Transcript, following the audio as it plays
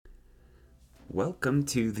Welcome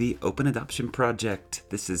to the Open Adoption Project.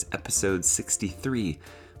 This is episode 63.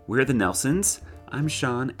 We're the Nelsons. I'm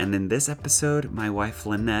Sean, and in this episode, my wife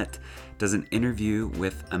Lynette does an interview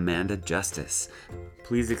with Amanda Justice.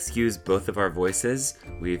 Please excuse both of our voices.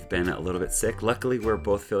 We've been a little bit sick. Luckily, we're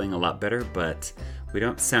both feeling a lot better, but we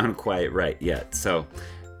don't sound quite right yet. So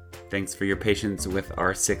thanks for your patience with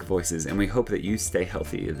our sick voices, and we hope that you stay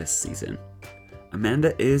healthy this season.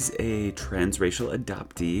 Amanda is a transracial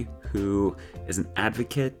adoptee who is an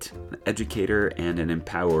advocate, an educator, and an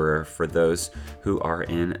empowerer for those who are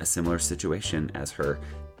in a similar situation as her.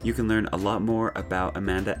 You can learn a lot more about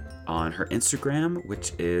Amanda on her Instagram,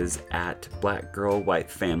 which is at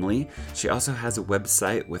blackgirlwhitefamily. She also has a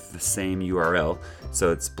website with the same URL,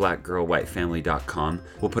 so it's blackgirlwhitefamily.com.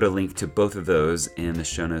 We'll put a link to both of those in the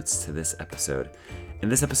show notes to this episode. In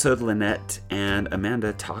this episode, Lynette and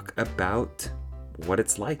Amanda talk about what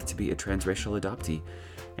it's like to be a transracial adoptee.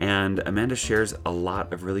 And Amanda shares a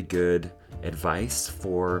lot of really good advice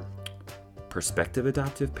for prospective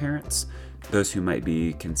adoptive parents, those who might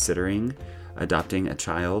be considering adopting a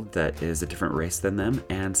child that is a different race than them,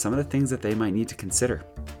 and some of the things that they might need to consider.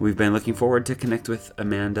 We've been looking forward to connect with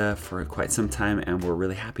Amanda for quite some time, and we're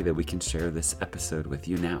really happy that we can share this episode with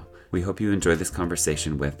you now. We hope you enjoy this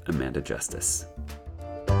conversation with Amanda Justice.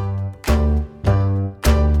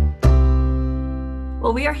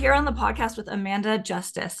 Well, we are here on the podcast with Amanda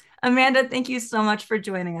Justice. Amanda, thank you so much for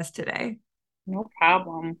joining us today. No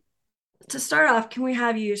problem. To start off, can we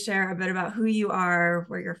have you share a bit about who you are,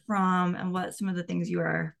 where you're from, and what some of the things you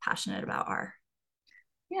are passionate about are?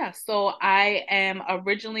 Yeah, so I am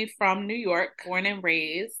originally from New York, born and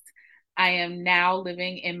raised. I am now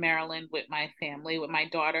living in Maryland with my family, with my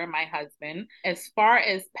daughter, my husband. As far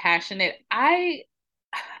as passionate,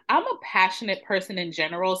 I'm a passionate person in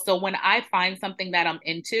general. So when I find something that I'm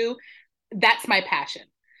into, that's my passion.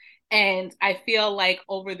 And I feel like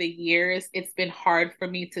over the years, it's been hard for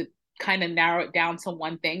me to kind of narrow it down to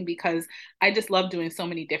one thing because I just love doing so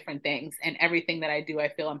many different things, and everything that I do, I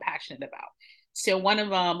feel I'm passionate about. So one of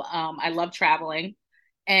them, I love traveling,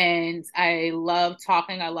 and I love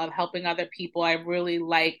talking. I love helping other people.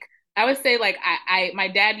 I would say like my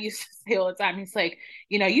dad used to say all the time, he's like,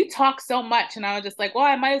 you talk so much. And I was just like, well,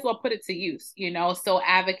 I might as well put it to use, so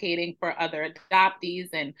advocating for other adoptees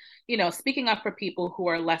and, speaking up for people who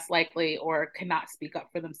are less likely or cannot speak up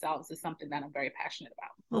for themselves is something that I'm very passionate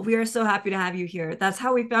about. Well, we are so happy to have you here. That's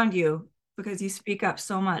how we found you, because you speak up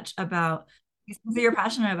so much about things that you're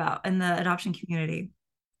passionate about in the adoption community.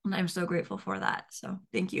 And I'm so grateful for that. So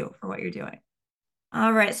thank you for what you're doing.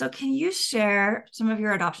 All right. So can you share some of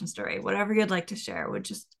your adoption story? Whatever you'd like to share. Would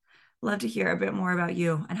just love to hear a bit more about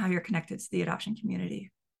you and how you're connected to the adoption community.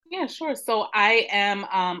 Yeah, sure. So I am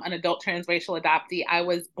an adult transracial adoptee. I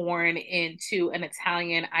was born into an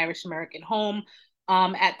Italian Irish American home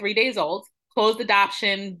at 3 days old. Closed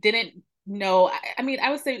adoption, didn't know. I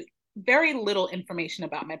would say very little information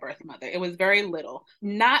about my birth mother. It was very little.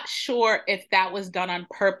 Not sure if that was done on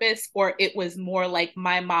purpose or it was more like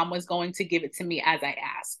my mom was going to give it to me as I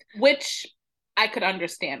asked, which I could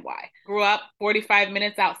understand why. Grew up 45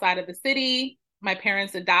 minutes outside of the city. My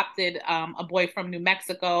parents adopted a boy from New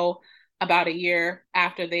Mexico about a year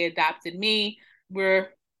after they adopted me.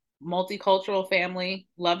 We're multicultural family,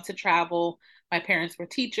 love to travel. My parents were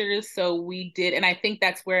teachers, so we did, and I think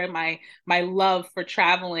that's where my love for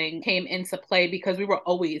traveling came into play, because we were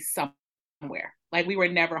always somewhere. Like, we were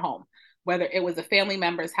never home, whether it was a family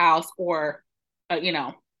member's house or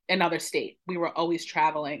another state. We were always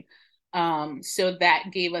traveling. So that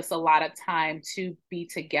gave us a lot of time to be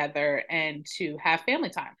together and to have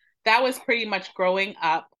family time. That was pretty much growing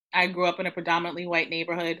up. I grew up in a predominantly white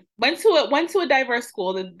neighborhood. Went to a diverse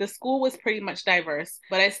school. The school was pretty much diverse,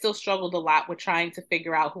 but I still struggled a lot with trying to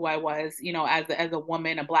figure out who I was, as a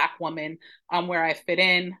woman, a Black woman, where I fit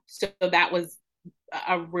in. So that was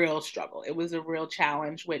a real struggle. It was a real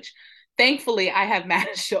challenge, which thankfully I have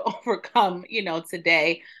managed to overcome,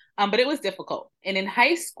 today. But it was difficult. And in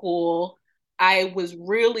high school, I was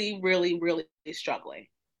really, really, really struggling.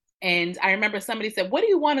 And I remember somebody said, what do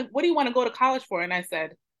you want to go to college for? And I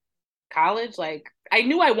said, college? Like, I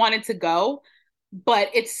knew I wanted to go, but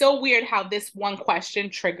it's so weird how this one question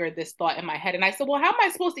triggered this thought in my head. And I said, well, how am I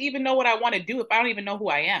supposed to even know what I want to do if I don't even know who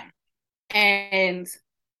I am? And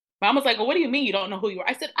mom was like, well, what do you mean you don't know who you are?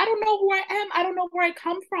 I said, I don't know who I am. I don't know where I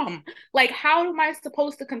come from. Like, how am I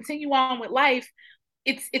supposed to continue on with life?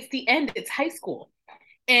 It's the end. It's high school.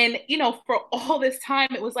 And, for all this time,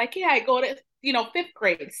 it was like, yeah, I go to, fifth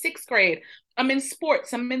grade, sixth grade. I'm in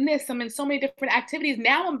sports. I'm in this. I'm in so many different activities.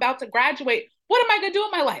 Now I'm about to graduate. What am I going to do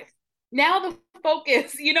in my life? Now the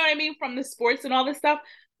focus, from the sports and all this stuff.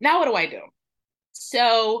 Now what do I do?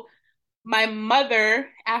 So my mother,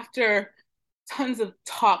 after tons of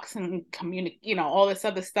talks and all this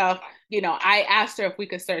other stuff, I asked her if we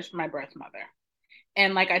could search for my birth mother.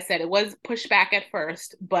 And like I said, it was pushback at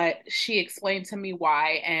first, but she explained to me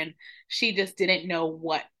why. And she just didn't know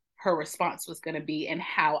what her response was going to be and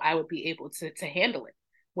how I would be able to handle it,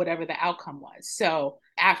 whatever the outcome was. So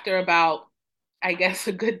after about, I guess,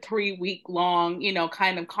 a good 3 week long,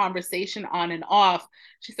 kind of conversation on and off,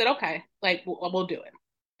 she said, okay, like we'll do it.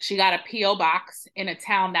 She got a P.O. box in a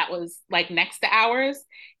town that was like next to ours.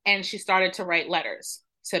 And she started to write letters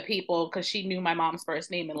to people because she knew my mom's first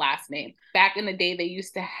name and last name. Back in the day, they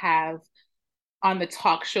used to have on the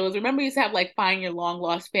talk shows. Remember, you used to have like Find Your Long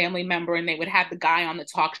Lost Family Member, and they would have the guy on the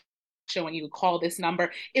talk show and you would call this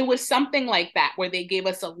number. It was something like that where they gave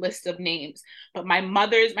us a list of names. But my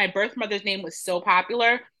birth mother's name was so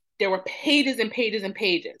popular, there were pages and pages and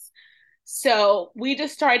pages. So we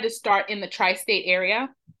just started in the tri-state area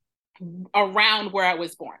around where I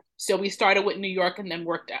was born. So we started with New York and then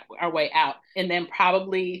worked our way out. And then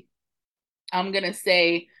probably, I'm going to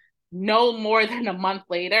say, no more than a month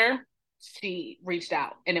later, she reached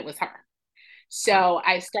out and it was her. So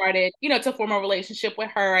I started, to form a relationship with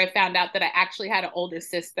her. I found out that I actually had an older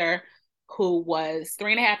sister who was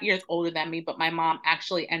 3.5 years older than me, but my mom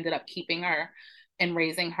actually ended up keeping her and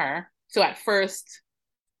raising her. So at first,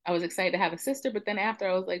 I was excited to have a sister, but then after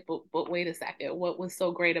I was like, but wait a second, what was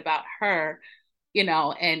so great about her,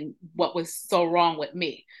 and what was so wrong with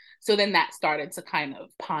me? So then that started to kind of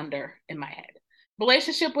ponder in my head.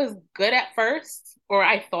 Relationship was good at first, or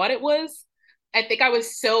I thought it was. I think I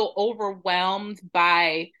was so overwhelmed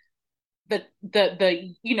by the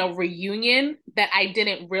reunion that I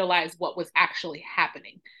didn't realize what was actually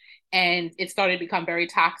happening. And it started to become very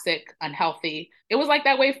toxic, unhealthy. It was like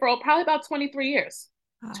that way for probably about 23 years.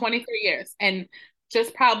 Wow. 23 years. And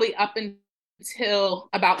just probably up until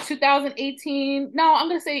about 2018. No, I'm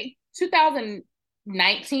going to say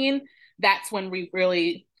 2019. That's when we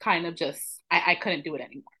really kind of just, I couldn't do it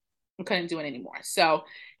anymore. I couldn't do it anymore. So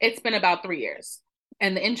it's been about 3 years.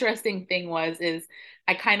 And the interesting thing is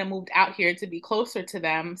I kind of moved out here to be closer to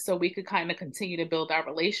them so we could kind of continue to build our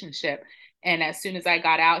relationship. And as soon as I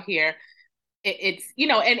got out here, it's,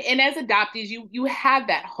 and as adoptees, you have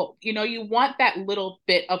that hope, you want that little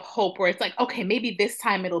bit of hope where it's like, okay, maybe this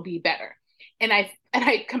time it'll be better. And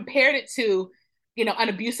I compared it to, an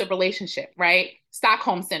abusive relationship, right?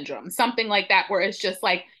 Stockholm syndrome, something like that, where it's just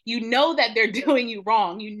like, that they're doing you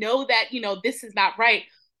wrong, that, this is not right,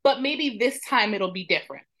 but maybe this time it'll be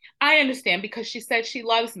different. I understand because she said she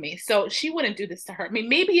loves me, so she wouldn't do this to her. I mean,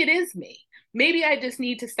 maybe it is me. Maybe I just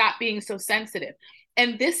need to stop being so sensitive.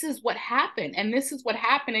 And this is what happened. And this is what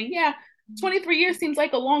happened. And yeah, 23 years seems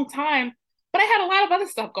like a long time, but I had a lot of other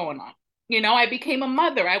stuff going on. I became a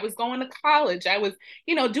mother. I was going to college. I was,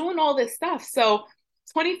 doing all this stuff. So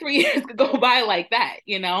 23 years could go by like that,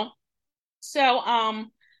 So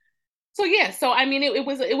yeah, so I mean, it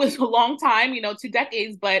was a long time, 2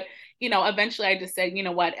 decades, but eventually I just said, you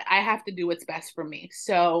know what, I have to do what's best for me.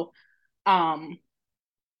 So,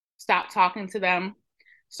 stopped talking to them,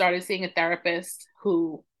 started seeing a therapist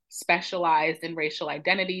who specialized in racial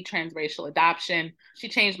identity, transracial adoption. She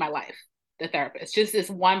changed my life, the therapist. Just this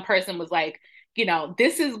one person was like,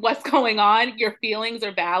 this is what's going on. Your feelings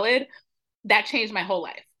are valid. That changed my whole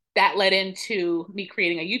life. That led into me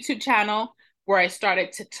creating a YouTube channel where I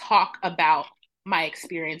started to talk about my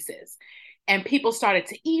experiences. And people started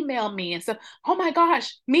to email me and say, oh my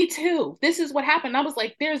gosh, me too. This is what happened. I was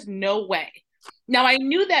like, there's no way. Now, I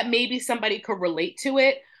knew that maybe somebody could relate to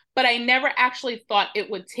it, but I never actually thought it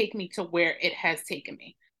would take me to where it has taken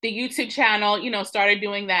me. The YouTube channel, started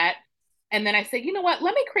doing that. And then I said, you know what,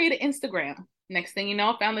 let me create an Instagram. Next thing you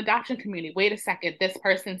know, I found the adoption community. Wait a second, this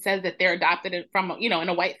person says that they're adopted from, in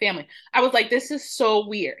a white family. I was like, this is so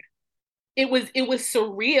weird. It was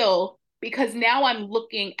surreal because now I'm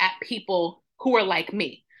looking at people who are like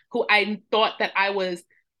me, who I thought that I was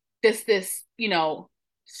this,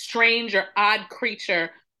 strange or odd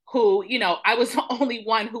creature who, I was the only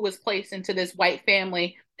one who was placed into this white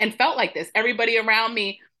family and felt like this. Everybody around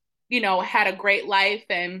me, had a great life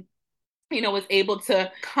and, was able to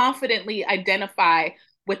confidently identify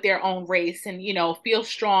with their own race and, feel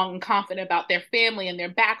strong and confident about their family and their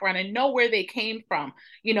background and know where they came from.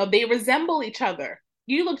 They resemble each other.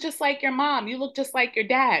 You look just like your mom. You look just like your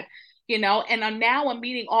dad, and I'm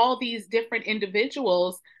meeting all these different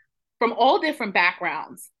individuals from all different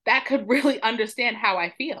backgrounds that could really understand how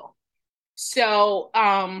I feel. So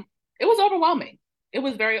it was overwhelming. It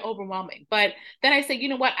was very overwhelming. But then I said, you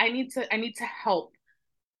know what? I need to help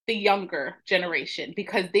the younger generation,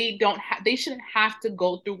 because they shouldn't have to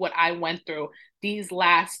go through what I went through these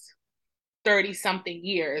last 30 something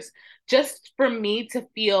years just for me to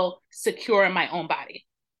feel secure in my own body.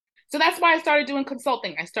 So that's why I started doing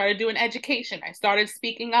consulting. I started doing education. I started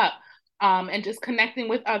speaking up, and just connecting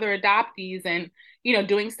with other adoptees, and,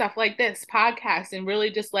 doing stuff like this podcast, and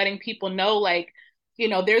really just letting people know, like,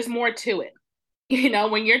 there's more to it.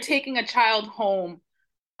 When you're taking a child home,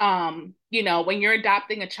 when you're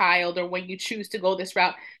adopting a child, or when you choose to go this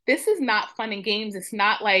route, this is not fun and games. It's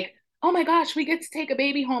not like, oh my gosh, we get to take a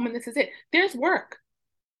baby home and this is it. There's work.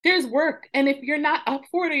 There's work. And if you're not up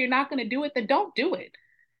for it, or you're not going to do it, then don't do it.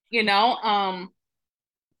 And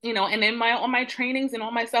in on my trainings and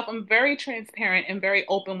all my stuff, I'm very transparent and very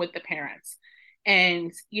open with the parents.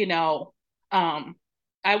 And,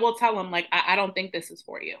 I will tell them, like, I don't think this is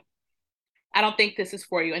for you. I don't think this is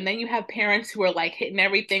for you. And then you have parents who are like hitting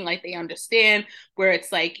everything, like they understand, where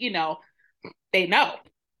it's like, they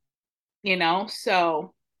know,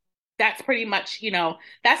 so that's pretty much,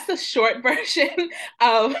 that's the short version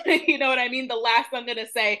of, what I mean? The last, I'm going to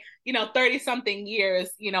say, 30 something years,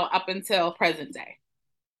 up until present day.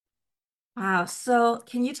 Wow. So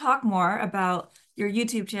can you talk more about your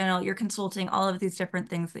YouTube channel, your consulting, all of these different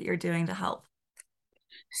things that you're doing to help?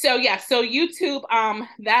 So yeah, so YouTube,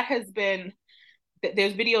 that has been,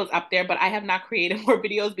 there's videos up there, but I have not created more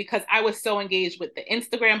videos because I was so engaged with the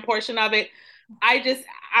Instagram portion of it.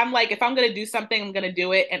 I'm like, if I'm going to do something, I'm going to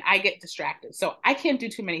do it, and I get distracted. So I can't do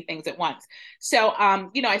too many things at once. So,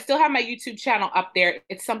 I still have my YouTube channel up there.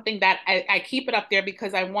 It's something that I keep it up there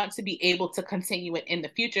because I want to be able to continue it in the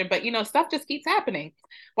future. But, stuff just keeps happening.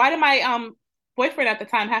 Why did my boyfriend at the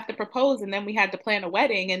time have to propose, and then we had to plan a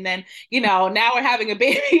wedding, and then now we're having a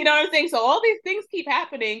baby, you know what I'm saying? So all these things keep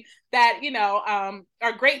happening that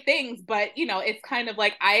are great things, but it's kind of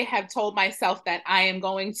like I have told myself that I am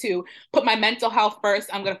going to put my mental health first,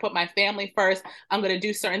 I'm going to put my family first, I'm going to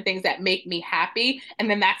do certain things that make me happy, and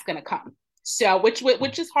then that's going to come. So which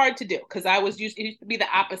is hard to do, because it used to be the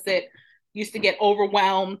opposite, used to get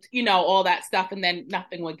overwhelmed, all that stuff, and then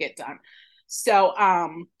nothing would get done. So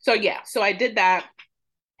so I did that.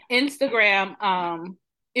 Instagram,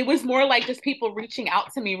 it was more like just people reaching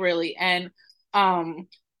out to me, really, and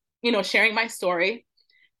sharing my story.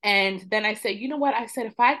 And then I said, I said,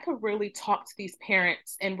 if I could really talk to these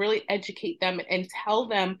parents and really educate them and tell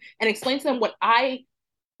them and explain to them what I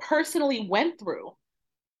personally went through,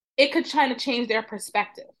 it could kind of change their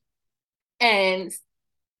perspective, and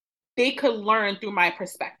they could learn through my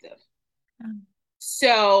perspective.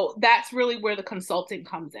 So that's really where the consulting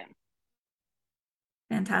comes in.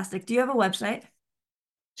 Fantastic. Do you have a website?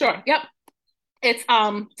 Sure. Yep. It's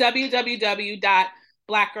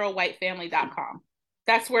www.blackgirlwhitefamily.com.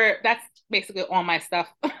 That's basically all my stuff.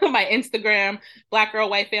 My Instagram,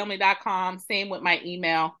 blackgirlwhitefamily.com. Same with my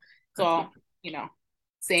email. So,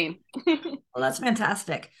 same. Well, that's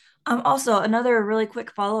fantastic. Also, another really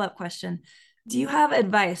quick follow-up question. Do you have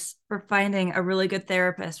advice for finding a really good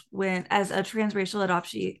therapist as a transracial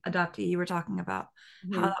adoptee you were talking about,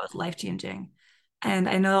 how that was life-changing? And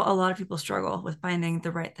I know a lot of people struggle with finding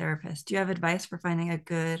the right therapist. Do you have advice for finding a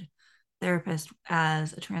good therapist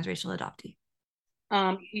as a transracial adoptee?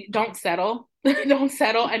 Don't settle. Don't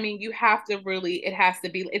settle. I mean, you have to really,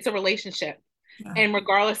 it's a relationship. Yeah. And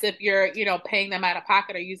regardless if you're, paying them out of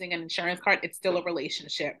pocket or using an insurance card, it's still a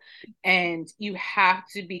relationship. And you have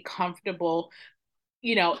to be comfortable,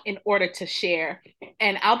 in order to share.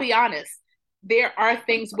 And I'll be honest, there are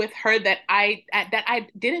things with her that I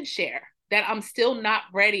didn't share, that I'm still not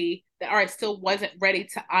ready, or I still wasn't ready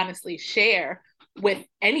to honestly share with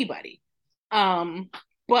anybody.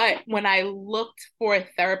 But when I looked for a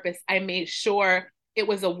therapist, I made sure it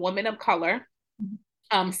was a woman of color,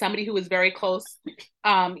 somebody who was very close,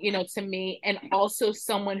 to me, and also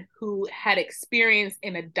someone who had experience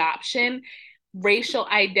in adoption, racial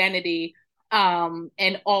identity,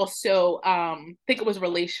 and also I think it was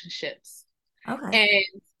relationships. Okay. And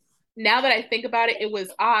now that I think about it, it was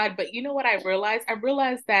odd, but you know what I realized? I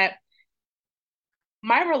realized that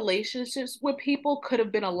my relationships with people could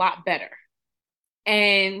have been a lot better.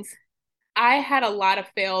 And I had a lot of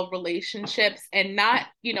failed relationships, and not,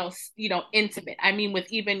 intimate. I mean, with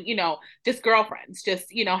even, just girlfriends, just,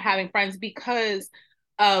 having friends, because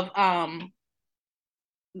of my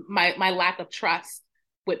lack of trust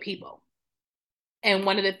with people. And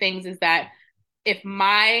one of the things is that if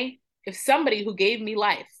somebody who gave me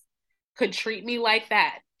life could treat me like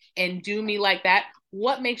that and do me like that,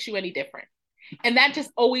 what makes you any different? And that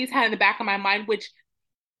just always had in the back of my mind, which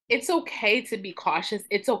it's okay to be cautious.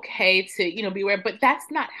 It's okay to, be aware, but that's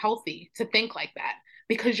not healthy to think like that,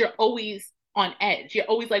 because you're always on edge. You're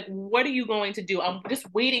always like, what are you going to do? I'm just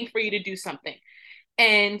waiting for you to do something.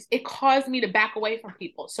 And it caused me to back away from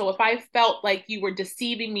people. So if I felt like you were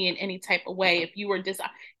deceiving me in any type of way, if you were just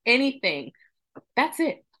anything, that's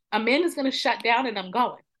it. Amanda's going to shut down and I'm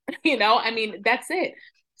going. I mean, that's it.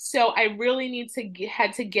 So I really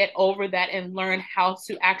had to get over that and learn how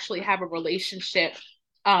to actually have a relationship,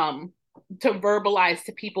 to verbalize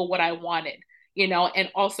to people what I wanted, and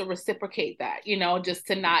also reciprocate that, just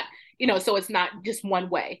to not, so it's not just one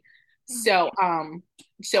way. So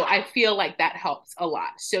I feel like that helps a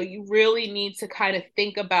lot. So you really need to kind of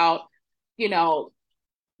think about,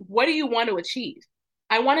 what do you want to achieve?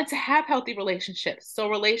 I wanted to have healthy relationships. So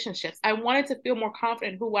relationships, I wanted to feel more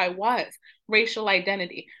confident in who I was, racial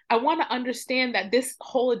identity. I want to understand that this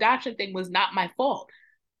whole adoption thing was not my fault,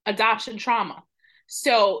 adoption trauma.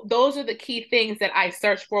 So those are the key things that I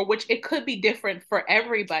searched for, which it could be different for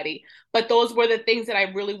everybody, but those were the things that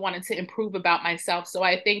I really wanted to improve about myself. So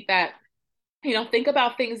I think that, think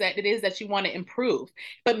about things that it is that you want to improve,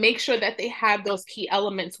 but make sure that they have those key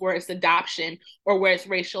elements where it's adoption or where it's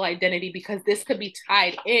racial identity, because this could be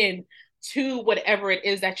tied in to whatever it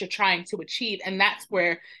is that you're trying to achieve. And that's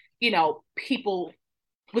where, people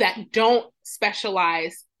that don't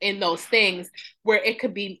specialize in those things, where it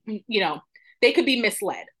could be, they could be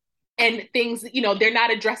misled and things, they're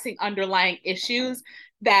not addressing underlying issues,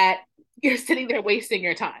 that you're sitting there wasting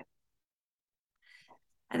your time.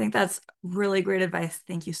 I think that's really great advice.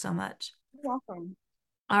 Thank you so much. You're welcome.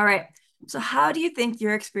 All right. So how do you think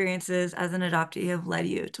your experiences as an adoptee have led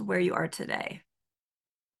you to where you are today?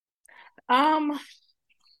 I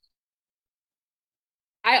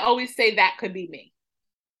always say that could be me.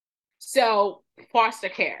 So foster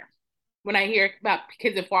care, when I hear about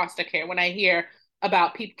kids in foster care, when I hear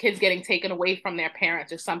about kids getting taken away from their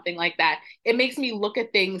parents or something like that, it makes me look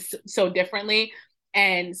at things so differently.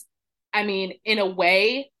 And I mean, in a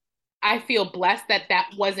way, I feel blessed that that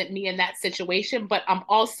wasn't me in that situation, but I'm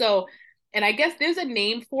also, and I guess there's a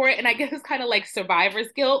name for it, and I guess it's kind of like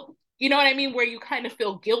survivor's guilt. You know what I mean? Where you kind of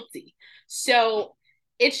feel guilty. So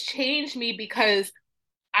it's changed me because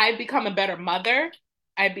I've become a better mother.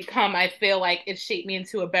 I feel like it shaped me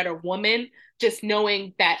into a better woman, just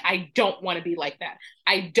knowing that I don't want to be like that.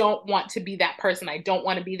 I don't want to be that person. I don't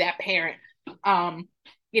want to be that parent. If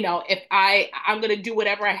I'm going to do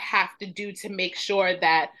whatever I have to do to make sure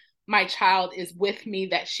that my child is with me,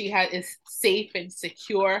 that is safe and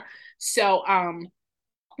secure. So,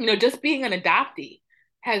 just being an adoptee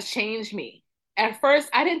has changed me. At first,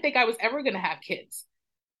 I didn't think I was ever going to have kids,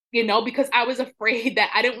 because I was afraid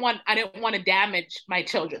that I didn't want to damage my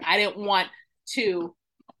children. I didn't want to,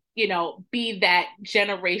 be that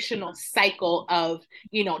generational cycle of,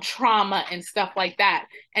 trauma and stuff like that.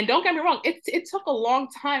 And don't get me wrong, it took a long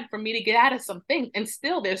time for me to get out of some things. And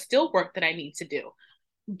there's still work that I need to do.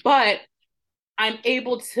 But I'm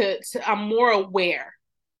able I'm more aware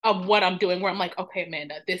of what I'm doing, where I'm like, okay,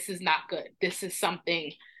 Amanda, this is not good. This is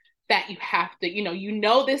something that you have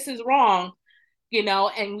to, this is wrong,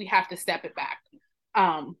 and we have to step it back.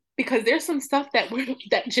 Because there's some stuff that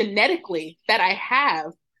genetically that I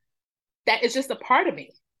have that is just a part of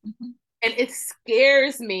me. Mm-hmm. And it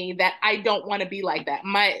scares me that I don't want to be like that.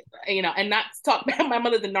 And not to talk about my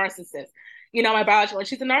mother's a narcissist, my biological, and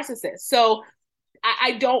she's a narcissist. So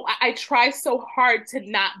I try so hard to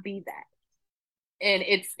not be that. And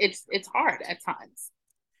it's hard at times.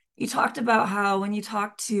 You talked about how when you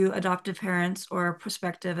talk to adoptive parents or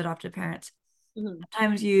prospective adoptive parents, mm-hmm.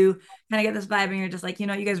 Sometimes you kind of get this vibe and you're just like, you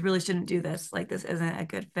guys really shouldn't do this. Like, this isn't a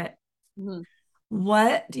good fit. Mm-hmm.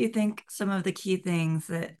 What do you think some of the key things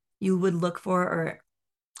that you would look for or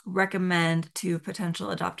recommend to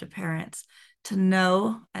potential adoptive parents to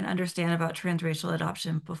know and understand about transracial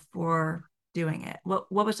adoption before doing it?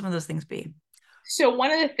 What would some of those things be? So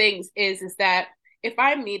one of the things is that if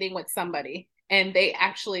I'm meeting with somebody and they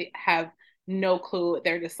actually have no clue,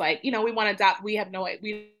 they're just like, we want to adopt, we have no,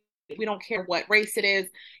 we don't care what race it is,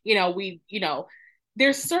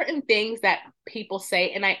 there's certain things that people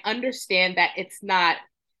say, and I understand that it's not,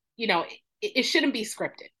 it shouldn't be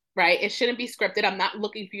scripted, right? It shouldn't be scripted. I'm not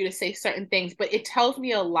looking for you to say certain things, but it tells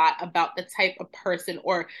me a lot about the type of person,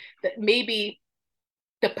 or that maybe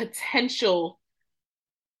the potential,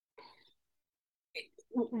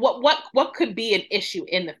 what could be an issue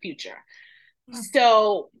in the future. Mm-hmm.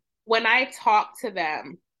 So when I talk to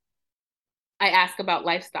them, I ask about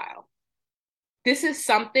lifestyle. This is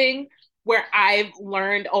something where I've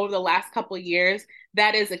learned over the last couple of years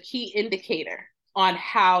that is a key indicator on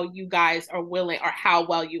how you guys are willing or how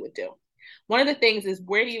well you would do. One of the things is,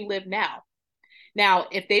 where do you live now? Now,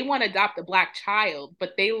 if they want to adopt a Black child,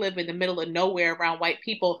 but they live in the middle of nowhere around white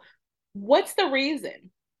people, What's the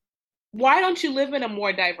reason? Why don't you live in a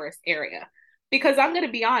more diverse area? Because I'm going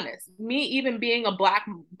to be honest, me even being a black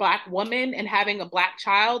woman and having a black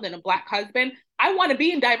child and a black husband, I want to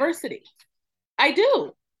be in diversity. I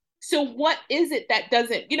do. So what is it that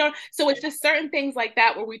doesn't, so it's just certain things like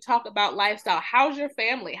that where we talk about lifestyle. How's your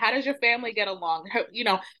family? How does your family get along?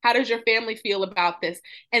 How does your family feel about this?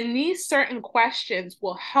 And these certain questions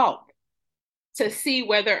will help to see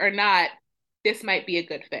whether or not this might be a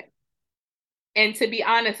good fit. And to be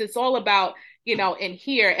honest, it's all about, in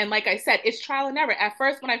here. And like I said, it's trial and error. At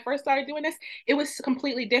first, when I first started doing this, it was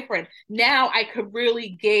completely different. Now I could really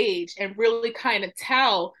gauge and really kind of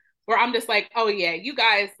tell where I'm just like, oh yeah, you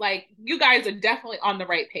guys are definitely on the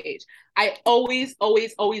right page. I always,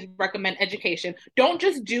 always, always recommend education. Don't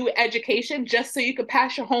just do education just so you could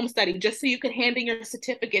pass your home study, just so you could hand in your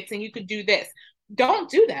certificates and you could do this. Don't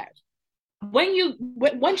do that.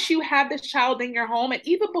 Once you have this child in your home, and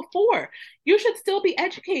even before, you should still be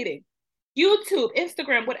educating. YouTube,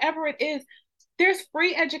 Instagram, whatever it is, there's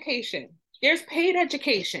free education, there's paid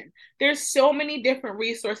education, there's so many different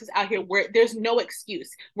resources out here where there's no excuse,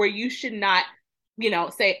 where you should not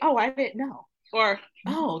say, oh, I didn't know, or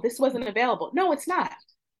oh, this wasn't available. No, it's not.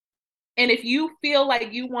 And if you feel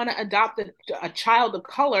like you want to adopt a child of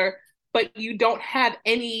color, but you don't have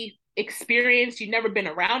any experience, you've never been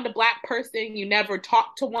around a black person, you never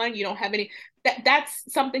talked to one, you don't have any, that's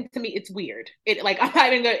something, to me, it's weird.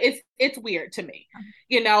 It's weird to me,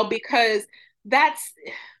 because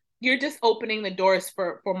you're just opening the doors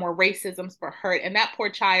for more racisms, for hurt. And that poor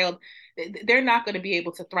child, they're not going to be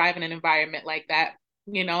able to thrive in an environment like that.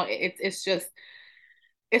 It's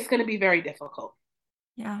going to be very difficult.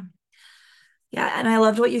 Yeah. Yeah. And I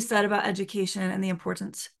loved what you said about education and the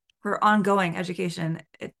importance for ongoing education.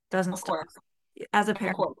 It doesn't stop. As a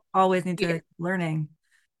parent, you always need to keep learning.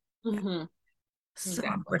 Mm-hmm. So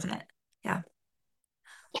exactly. Important. Yeah.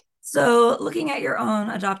 So looking at your own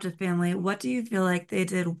adoptive family, what do you feel like they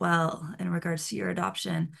did well in regards to your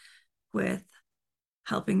adoption with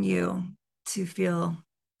helping you to feel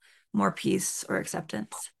more peace or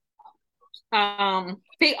acceptance?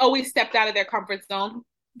 They always stepped out of their comfort zone,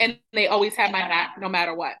 and they always had my back no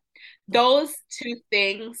matter what. Those two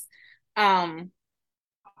things,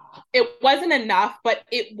 it wasn't enough, but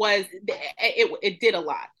it did a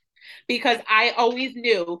lot. Because I always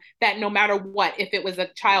knew that no matter what, if it was a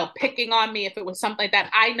child picking on me, if it was something like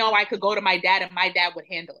that, I know I could go to my dad and my dad would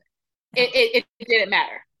handle it. It didn't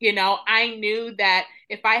matter. I knew that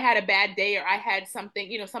if I had a bad day or I had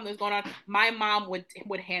something, something was going on, my mom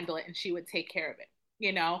would handle it and she would take care of it,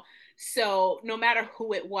 So no matter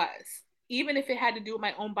who it was, even if it had to do with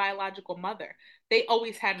my own biological mother, they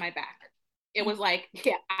always had my back. It was like,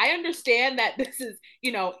 yeah, I understand that this is,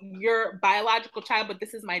 your biological child, but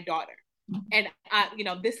this is my daughter. And,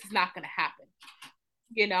 this is not going to happen,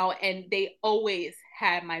 and they always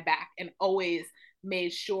had my back and always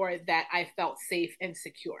made sure that I felt safe and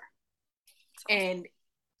secure. And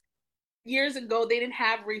years ago, they didn't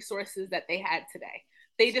have resources that they had today.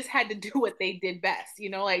 They just had to do what they did best,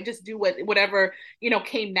 just do whatever,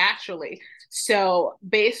 came naturally. So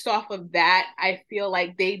based off of that, I feel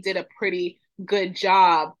like they did a pretty good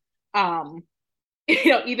job,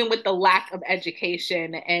 even with the lack of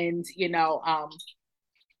education and,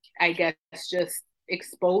 I guess just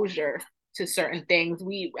exposure to certain things.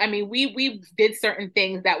 We did certain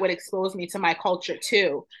things that would expose me to my culture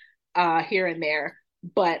too, here and there.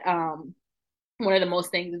 But one of the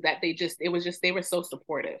most things is that they were so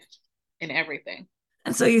supportive in everything.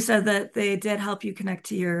 And so you said that they did help you connect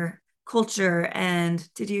to your culture. And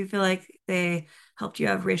did you feel like they helped you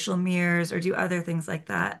have racial mirrors or do other things like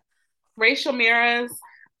that? Racial mirrors,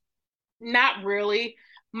 not really.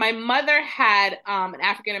 My mother had an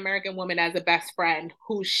African-American woman as a best friend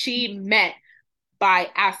who she met by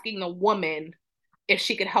asking the woman if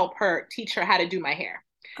she could help her teach her how to do my hair.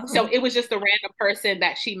 So it was just a random person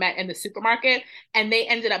that she met in the supermarket, and they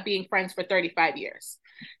ended up being friends for 35 years.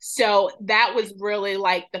 So that was really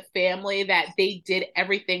like the family that they did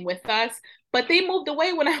everything with us. But they moved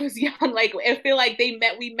away when I was young. Like, I feel like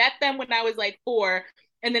we met them when I was like 4,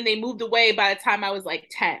 and then they moved away by the time I was like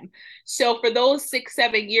 10. So for those 6,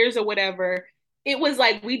 7 years or whatever, it was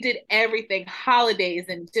like we did everything, holidays,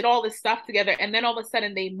 and did all this stuff together. And then all of a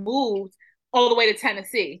sudden they moved all the way to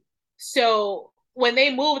Tennessee. So when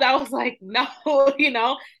they moved, I was like, no,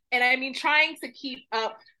 and I mean, trying to keep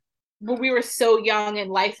up when we were so young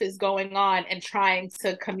and life is going on and trying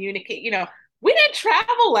to communicate, we didn't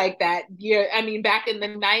travel like that. Yeah, I mean, back in the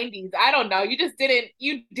 90s, I don't know.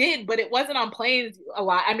 You did, but it wasn't on planes a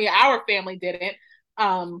lot. I mean, our family didn't.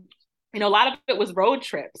 A lot of it was road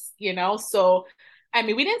trips, so I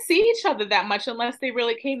mean, we didn't see each other that much unless they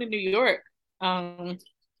really came to New York.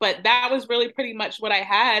 But that was really pretty much what I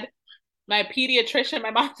had. My pediatrician,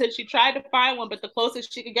 my mom said she tried to find one, but the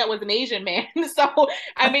closest she could get was an Asian man. So,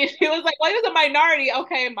 I mean, she was like, well, he was a minority.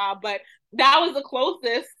 Okay, mom, but that was the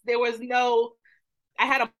closest. There was no, I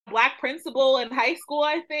had a Black principal in high school,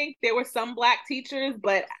 I think. There were some Black teachers,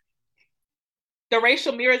 but the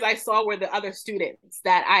racial mirrors I saw were the other students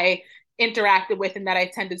that I interacted with and that I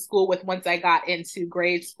attended school with once I got into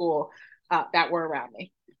grade school that were around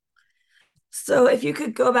me. So if you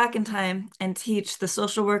could go back in time and teach the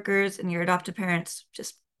social workers and your adoptive parents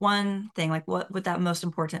just one thing, like what would that most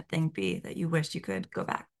important thing be that you wish you could go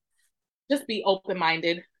back? Just be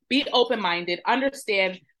open-minded. Be open-minded.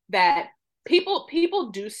 Understand that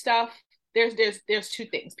people do stuff. There's two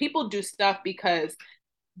things. People do stuff because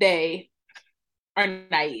they are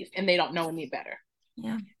naive and they don't know any better.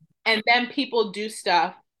 Yeah. And then people do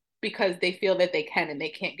stuff because they feel that they can and they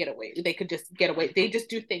can't get away. They could just get away. They just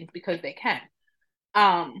do things because they can.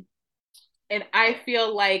 And I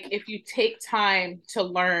feel like if you take time to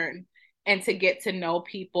learn and to get to know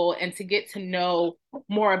people and to get to know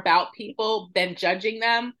more about people than judging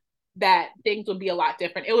them, that things would be a lot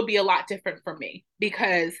different. It would be a lot different for me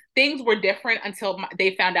because things were different until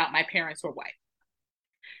they found out my parents were white.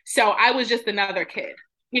 So I was just another kid,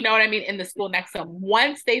 you know what I mean, in the school next to them.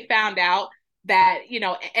 Once they found out that, you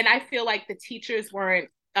know, and I feel like the teachers weren't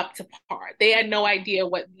up to par. They had no idea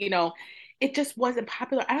what, you know, it just wasn't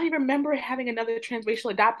popular. I don't even remember having another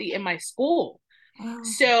transracial adoptee in my school. Wow.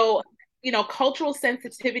 So, you know, cultural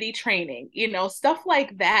sensitivity training, you know, stuff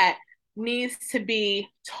like that needs to be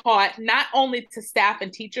taught not only to staff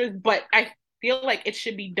and teachers, but I feel like it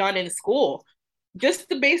should be done in school.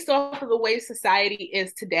 Just based off of the way society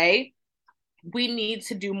is today, we need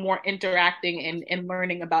to do more interacting and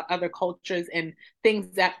learning about other cultures and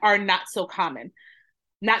things that are not so common.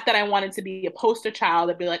 Not that I wanted to be a poster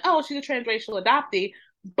child and be like, oh, she's a transracial adoptee.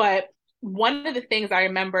 But one of the things I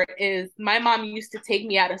remember is my mom used to take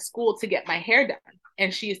me out of school to get my hair done.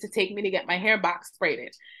 And she used to take me to get my hair box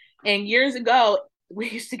braided. And years ago, we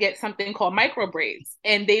used to get something called micro braids.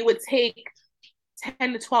 And they would take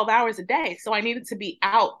 10 to 12 hours a day. So I needed to be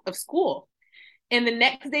out of school. And the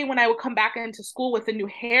next day when I would come back into school with a new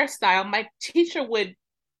hairstyle, my teacher would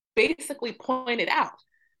basically point it out.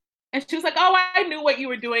 And she was like, oh, I knew what you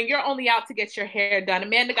were doing. You're only out to get your hair done.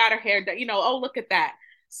 Amanda got her hair done. You know, oh, look at that.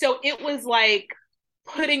 So it was like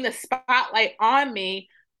putting the spotlight on me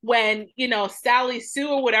when, you know, Sally Sue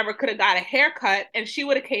or whatever could have got a haircut and she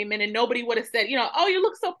would have came in and nobody would have said, you know, oh, you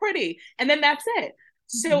look so pretty. And then that's it.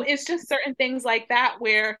 So it's just certain things like that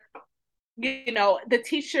where, you know, the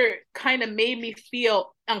teacher kind of made me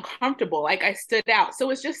feel uncomfortable, like I stood out. So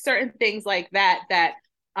it's just certain things like that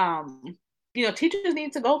you know, teachers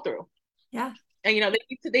need to go through. Yeah. And, you know,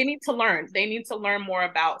 they need to learn. They need to learn more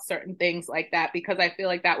about certain things like that because I feel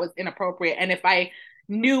like that was inappropriate. And if I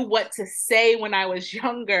knew what to say when I was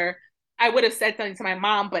younger, I would have said something to my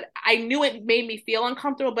mom, but I knew it made me feel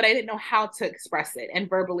uncomfortable, but I didn't know how to express it and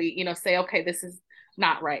verbally, you know, say, okay, this is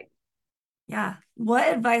not right. Yeah.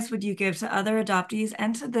 What advice would you give to other adoptees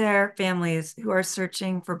and to their families who are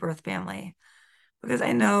searching for birth family? Because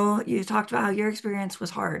I know you talked about how your experience was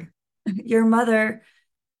hard. Your mother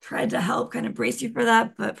tried to help kind of brace you for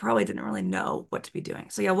that, but probably didn't really know what to be doing.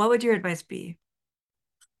 So yeah, what would your advice be?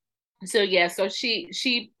 So yeah, so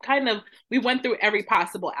she kind of, we went through every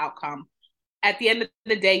possible outcome. At the end of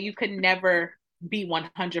the day, you can never be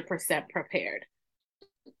 100% prepared.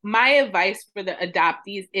 My advice for the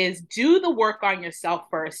adoptees is do the work on yourself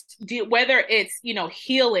first. Whether it's, you know,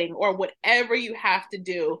 healing or whatever you have to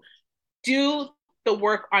do the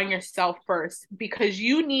work on yourself first because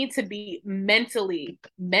you need to be mentally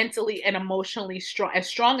and emotionally strong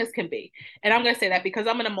as can be. And I'm going to say that because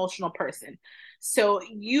I'm an emotional person. So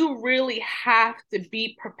you really have to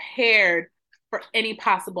be prepared for any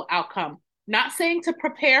possible outcome. Not saying to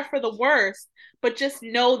prepare for the worst, but just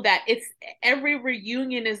know that every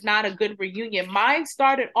reunion is not a good reunion. Mine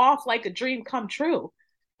started off like a dream come true.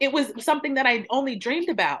 It was something that I only dreamed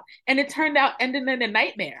about, and it turned out ending in a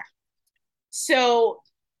nightmare. So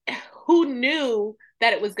who knew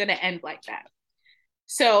that it was going to end like that?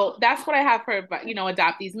 So that's what I have for, you know,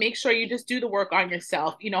 adoptees. Make sure you just do the work on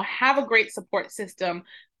yourself, you know, have a great support system,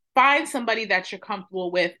 find somebody that you're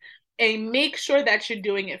comfortable with, and make sure that you're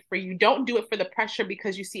doing it for you. Don't do it for the pressure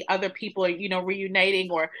because you see other people, you know,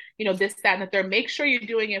 reuniting or, you know, this, that, and the third. Make sure you're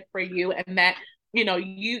doing it for you and that, you know,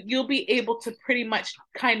 you'll be able to pretty much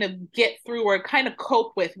kind of get through or kind of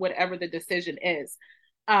cope with whatever the decision is.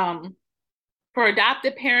 For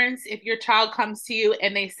adoptive parents, if your child comes to you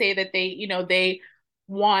and they say that they, you know, they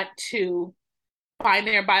want to find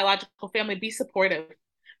their biological family, be supportive.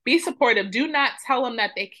 Be supportive. Do not tell them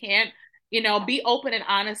that they can't. Be open and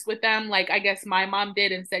honest with them. Like I guess my mom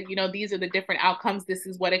did and said, these are the different outcomes. This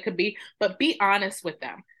is what it could be. But be honest with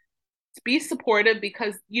them. Be supportive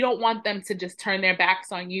because you don't want them to just turn their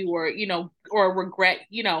backs on you or regret,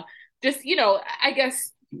 I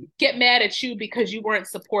guess get mad at you because you weren't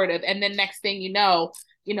supportive. And then next thing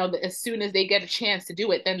as soon as they get a chance to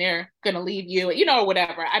do it, then they're going to leave you, or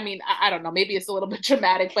whatever. I mean, I don't know, maybe it's a little bit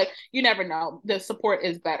dramatic, but you never know. The support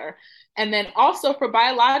is better. And then also for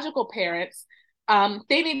biological parents,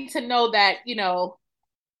 they need to know that,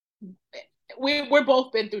 we're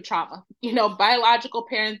both been through trauma, biological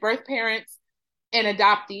parents, birth parents, and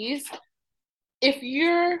adoptees. If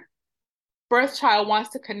your birth child wants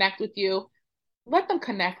to connect with you, let them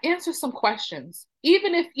connect, answer some questions.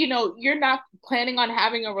 Even if, you're not planning on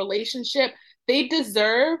having a relationship, they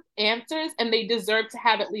deserve answers and they deserve to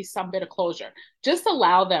have at least some bit of closure. Just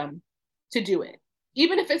allow them to do it.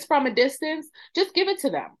 Even if it's from a distance, just give it to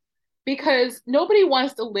them. Because nobody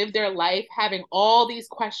wants to live their life having all these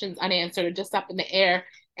questions unanswered or just up in the air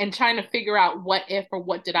and trying to figure out what if or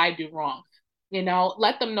what did I do wrong.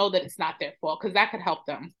 Let them know that it's not their fault because that could help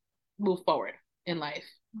them move forward in life.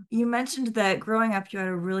 You mentioned that growing up, you had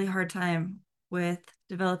a really hard time with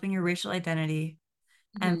developing your racial identity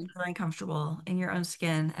and feeling comfortable in your own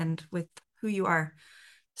skin and with who you are.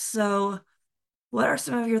 So what are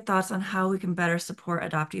some of your thoughts on how we can better support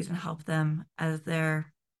adoptees and help them as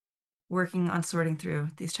they're working on sorting through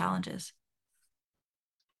these challenges?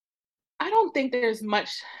 I don't think there's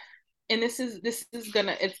much, and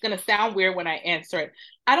it's gonna sound weird when I answer it.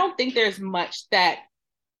 I don't think there's much that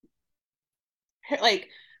like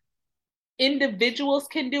individuals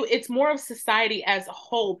can do. It's more of society as a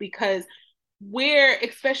whole because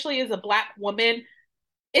especially as a Black woman,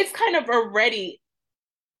 it's kind of already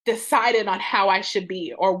decided on how I should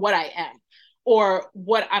be or what I am or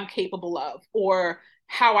what I'm capable of or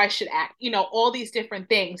how I should act, all these different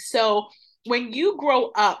things. So when you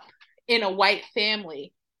grow up in a white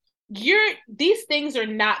family, these things are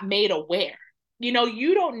not made aware.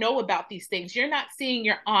 You don't know about these things. You're not seeing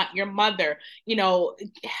your aunt, your mother,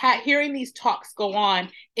 hearing these talks go on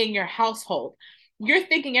in your household. You're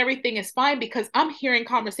thinking everything is fine because I'm hearing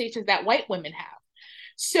conversations that white women have.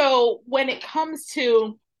 So when it comes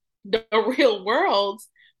to the real world,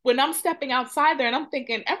 when I'm stepping outside there and I'm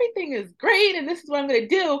thinking everything is great and this is what I'm going to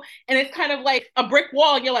do, and it's kind of like a brick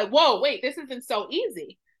wall and you're like, whoa, wait, this isn't so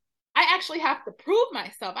easy. I actually have to prove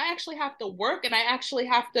myself. I actually have to work and I actually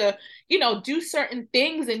have to, do certain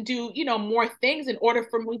things and do, more things in order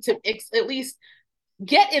for me to at least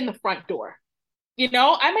get in the front door.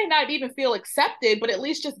 I may not even feel accepted, but at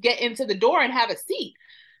least just get into the door and have a seat.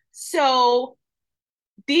 So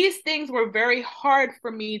these things were very hard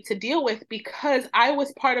for me to deal with because I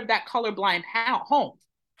was part of that colorblind home.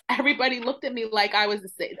 Everybody looked at me like I was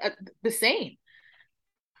the same.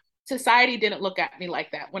 Society didn't look at me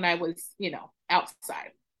like that when I was,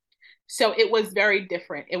 outside. So it was very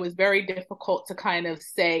different. It was very difficult to kind of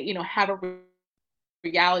say, have a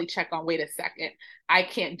reality check on, wait a second, I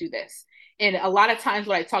can't do this. And a lot of times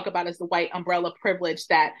what I talk about is the white umbrella privilege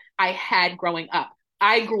that I had growing up.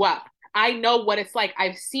 I grew up. I know what it's like.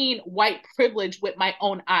 I've seen white privilege with my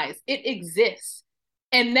own eyes. It exists.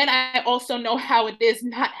 And then I also know how it is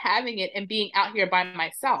not having it and being out here by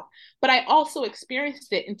myself. But I also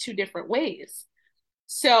experienced it in two different ways.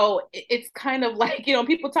 So it's kind of like,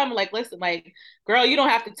 people tell me like, listen, like, girl, you don't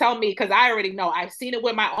have to tell me because I already know. I've seen it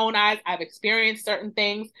with my own eyes. I've experienced certain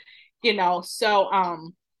things, so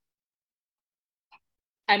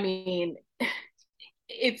I mean,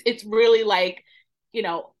 it's really like,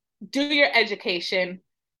 do your education.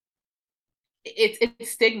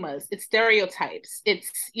 It's stigmas, it's stereotypes,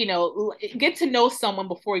 it's get to know someone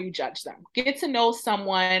before you judge them. Get to know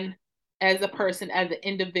someone as a person, as an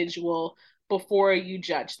individual before you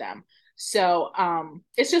judge them. So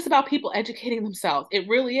it's just about people educating themselves. It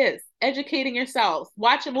really is educating yourselves.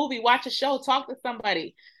 Watch a movie, watch a show, talk to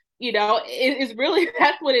somebody. It's really,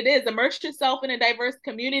 that's what it is. Immerse yourself in a diverse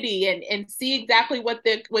community and see exactly what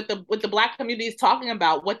the Black community is talking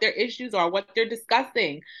about, what their issues are, what they're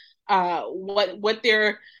discussing, what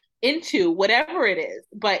they're into, whatever it is.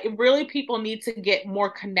 But really, people need to get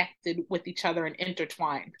more connected with each other and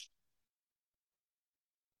intertwined.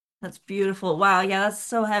 That's beautiful. Wow. Yeah, that's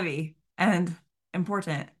so heavy and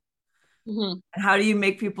important. Mm-hmm. And how do you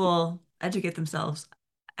make people educate themselves?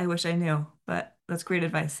 I wish I knew, but that's great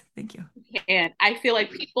advice. Thank you. And I feel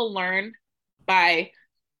like people learn by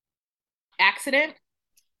accident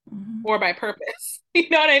Mhm. or by purpose. You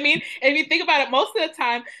know what I mean? And if you think about it, most of the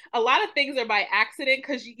time, a lot of things are by accident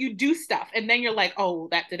because you do stuff and then you're like, oh,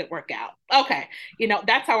 that didn't work out. Okay.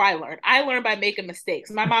 That's how I learned. I learned by making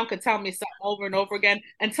mistakes. My mom could tell me something over and over again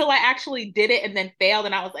until I actually did it and then failed.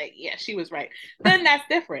 And I was like, yeah, she was right. Then that's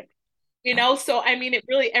different. So I mean, it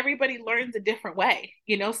really, everybody learns a different way.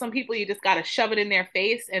 Some people you just got to shove it in their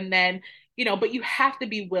face and then, but you have to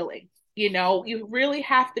be willing. You really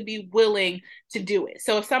have to be willing to do it.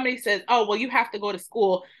 So if somebody says, oh, well, you have to go to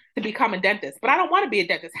school to become a dentist, but I don't want to be a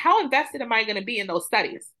dentist, how invested am I going to be in those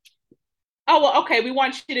studies? Oh, well, okay, we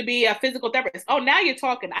want you to be a physical therapist. Oh, now you're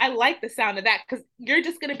talking. I like the sound of that because you're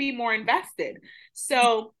just going to be more invested.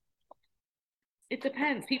 So it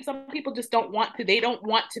depends. Some people just don't want to. They don't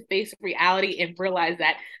want to face reality and realize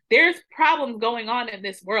that there's problems going on in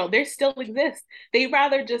this world. There still exist. They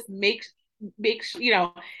rather just make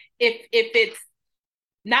if it's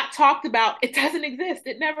not talked about, it doesn't exist.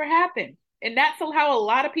 It never happened. And that's how a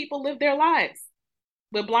lot of people live their lives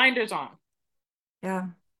with blinders on. Yeah.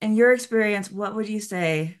 In your experience, what would you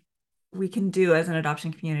say we can do as an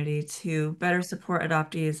adoption community to better support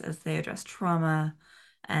adoptees as they address trauma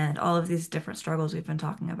and all of these different struggles we've been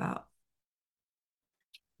talking about?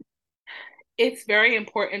 It's very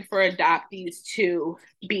important for adoptees to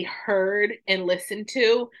be heard and listened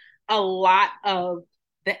to. A lot of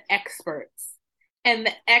the experts and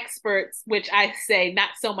the experts, which I say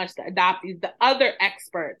not so much the adoptees, the other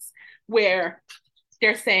experts, where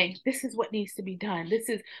they're saying this is what needs to be done. This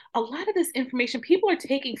is a lot of this information people are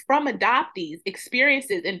taking from adoptees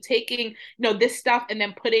experiences and taking this stuff and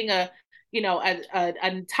then putting a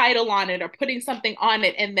title on it or putting something on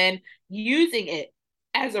it and then using it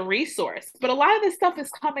as a resource. But a lot of this stuff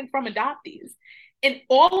is coming from adoptees, and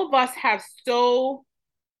all of us have so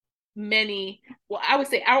many. Well, I would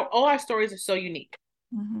say all our stories are so unique.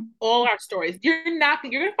 Mm-hmm. All our stories, you're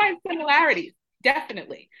gonna find similarities,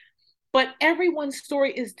 definitely, but everyone's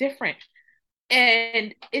story is different,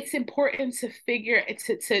 and it's important to figure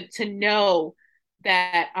to know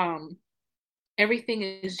that everything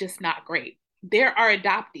is just not great. There are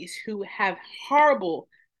adoptees who have horrible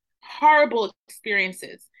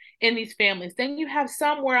experiences in these families. Then you have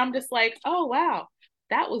some where I'm just like, oh wow,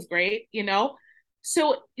 that was great.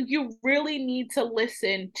 So you really need to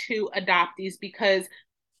listen to adoptees because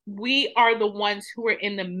we are the ones who are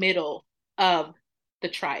in the middle of the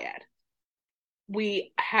triad.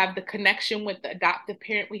 We have the connection with the adoptive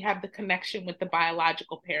parent. We have the connection with the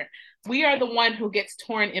biological parent. We are the one who gets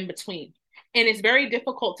torn in between. And it's very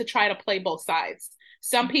difficult to try to play both sides.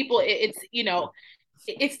 Some people, it's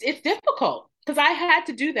difficult because I had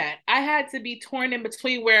to do that. I had to be torn in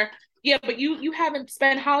between where, yeah, but you haven't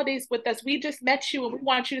spent holidays with us. We just met you and we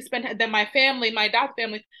want you to spend. Then my family, my adopted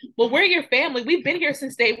family, well, we're your family. We've been here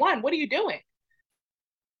since day one. What are you doing?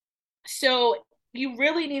 So you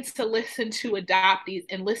really need to listen to adoptees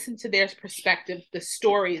and listen to their perspective, the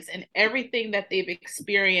stories and everything that they've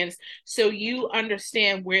experienced so you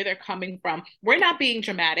understand where they're coming from. We're not being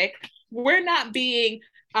dramatic. We're not being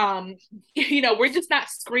we're just not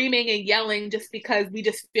screaming and yelling just because we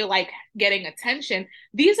just feel like getting attention.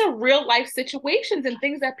 These are real life situations and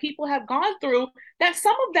things that people have gone through that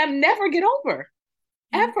some of them never get over,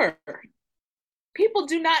 ever. People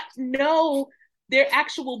do not know their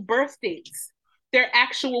actual birth dates, their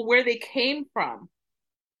actual where they came from.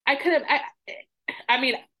 I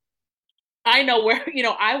mean, I know where,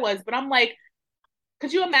 I was, but I'm like,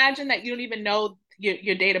 could you imagine that you don't even know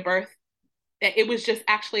your date of birth? That it was just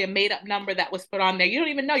actually a made up number that was put on there. You don't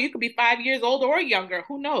even know. You could be 5 years old or younger.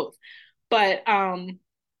 Who knows? But I'm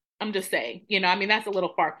just saying, I mean, that's a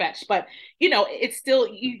little far fetched, but it's still,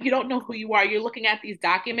 you don't know who you are. You're looking at these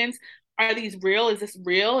documents. Are these real? Is this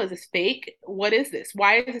real? Is this fake? What is this?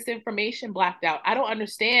 Why is this information blacked out? I don't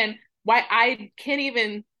understand why I can't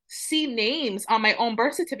even see names on my own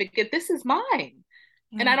birth certificate. This is mine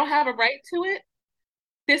and I don't have a right to it.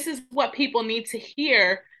 This is what people need to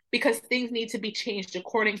hear because things need to be changed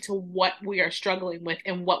according to what we are struggling with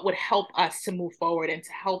and what would help us to move forward and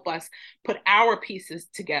to help us put our pieces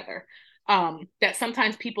together. That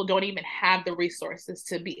sometimes people don't even have the resources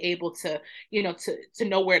to be able to, to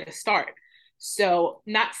know where to start. So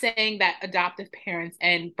not saying that adoptive parents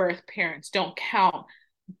and birth parents don't count,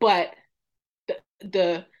 but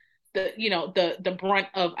the the brunt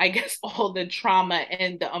of, I guess, all the trauma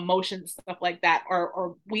and the emotions, stuff like that,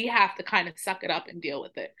 or we have to kind of suck it up and deal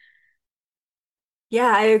with it.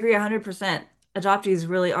 Yeah, I agree 100%. Adoptees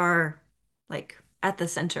really are like at the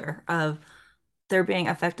center of they're being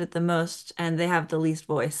affected the most and they have the least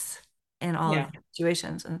voice in all of Yeah. the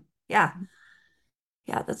situations. And yeah,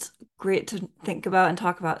 yeah, that's great to think about and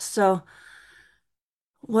talk about. So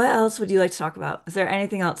What else would you like to talk about? Is there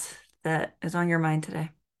anything else that is on your mind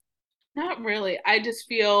today? Not really. I just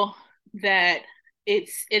feel that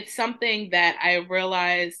it's something that I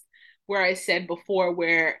realized where I said before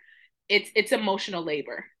where it's emotional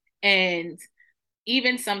labor. And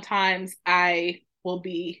even sometimes I will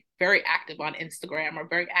be very active on Instagram or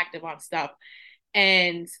very active on stuff.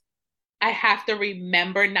 And I have to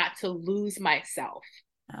remember not to lose myself.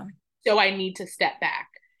 Um, So I need to step back.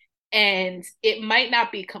 And it might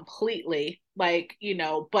not be completely like,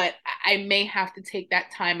 but I may have to take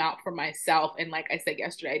that time out for myself. And like I said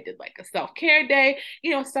yesterday, I did like a self-care day,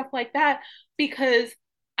 stuff like that, because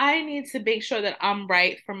I need to make sure that I'm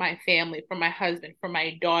right for my family, for my husband, for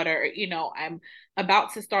my daughter. I'm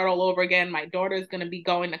about to start all over again. My daughter is going to be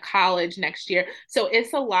going to college next year. So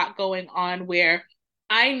it's a lot going on where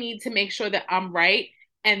I need to make sure that I'm right.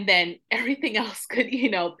 And then everything else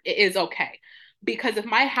is okay. Because if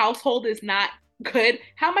my household is not good,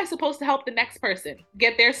 how am I supposed to help the next person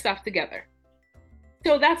get their stuff together?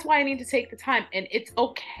 So that's why I need to take the time. And it's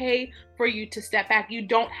okay for you to step back. You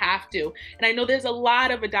don't have to. And I know there's a lot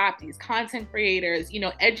of adoptees, content creators,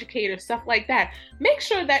 educators, stuff like that. Make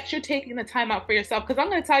sure that you're taking the time out for yourself. Because I'm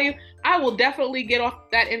going to tell you, I will definitely get off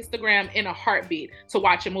that Instagram in a heartbeat to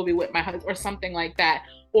watch a movie with my husband or something like that.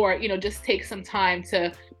 Or, just take some time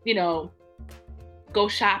to, go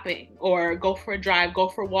shopping or go for a drive, go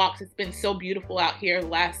for walks. It's been so beautiful out here the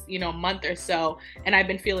last, month or so, and I've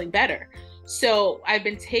been feeling better. So I've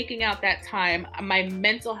been taking out that time. My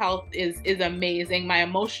mental health is amazing. My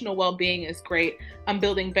emotional well-being is great. I'm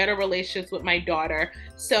building better relationships with my daughter.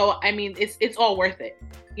 So, I mean, it's all worth it,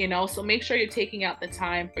 so make sure you're taking out the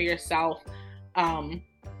time for yourself. The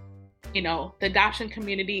adoption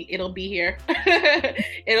community, it'll be here.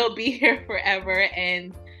 It'll be here forever.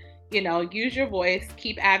 And use your voice,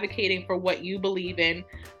 keep advocating for what you believe in.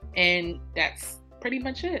 And that's pretty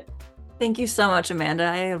much it. Thank you so much, Amanda.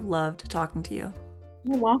 I have loved talking to you.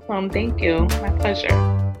 You're welcome. Thank you. My pleasure.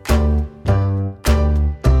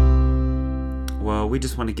 Well, we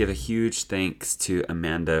just want to give a huge thanks to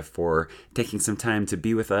Amanda for taking some time to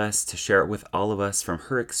be with us, to share it with all of us from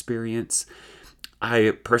her experience.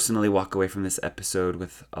 I personally walk away from this episode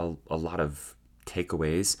with a lot of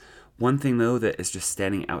takeaways. One thing, though, that is just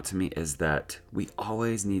standing out to me is that we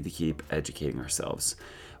always need to keep educating ourselves.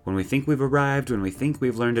 When we think we've arrived, when we think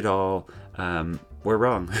we've learned it all, we're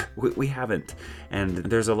wrong. We haven't. And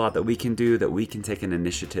there's a lot that we can do, that we can take an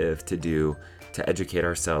initiative to do to educate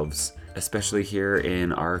ourselves, especially here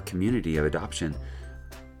in our community of adoption.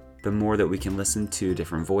 The more that we can listen to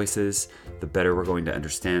different voices, the better we're going to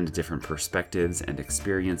understand different perspectives and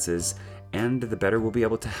experiences, and the better we'll be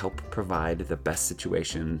able to help provide the best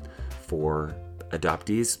situation for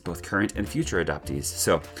adoptees, both current and future adoptees.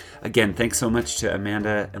 So again, thanks so much to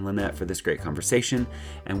Amanda and Lynette for this great conversation,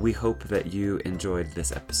 and we hope that you enjoyed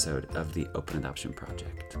this episode of the Open Adoption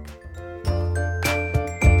Project.